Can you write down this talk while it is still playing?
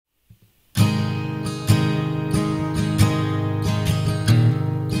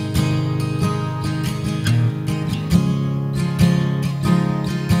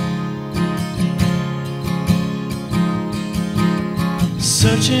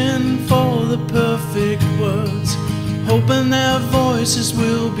searching for the perfect words, hoping their voices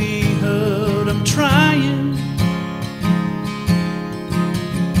will be heard. I'm trying.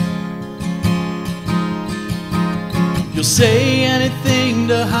 You'll say anything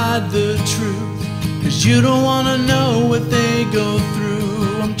to hide the truth, 'cause you don't want to know what they go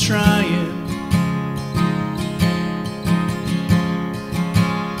through. I'm trying.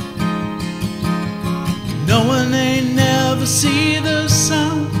 Knowing they never see the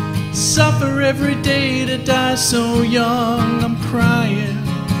sun, suffer every day to die so young. I'm crying.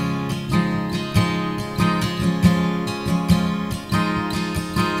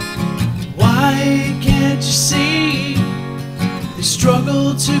 Why can't you see they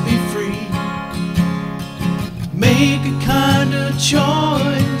struggle to be free? Make a kind of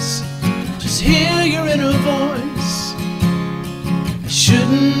choice, just hear your inner voice. I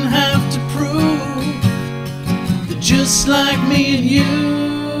shouldn't have to prove that just like me and you.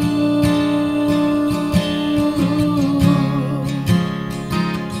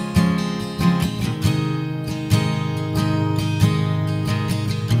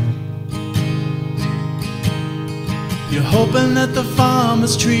 You're hoping that the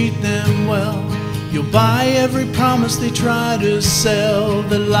farmers treat them well. You'll buy every promise they try to sell.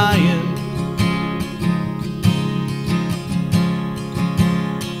 They're lying.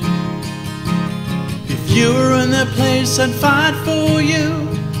 If you were in their place, I'd fight for you.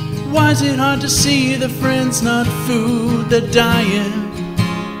 Why is it hard to see the friends not food? They're dying.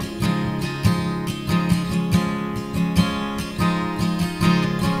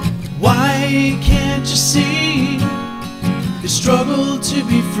 Why can't you see they struggle to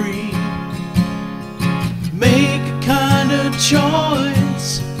be free? Make a kind of choice,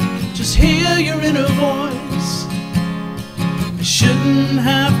 just hear your inner voice. I shouldn't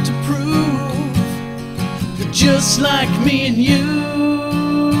have to prove that just like me and you.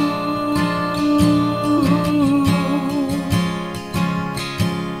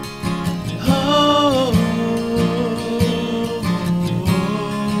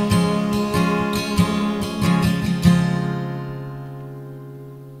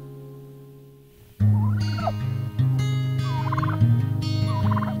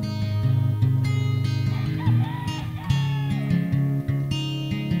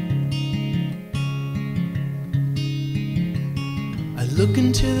 Look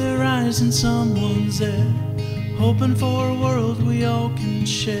into their eyes and someone's there, hoping for a world we all can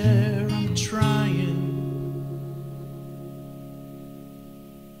share. I'm trying.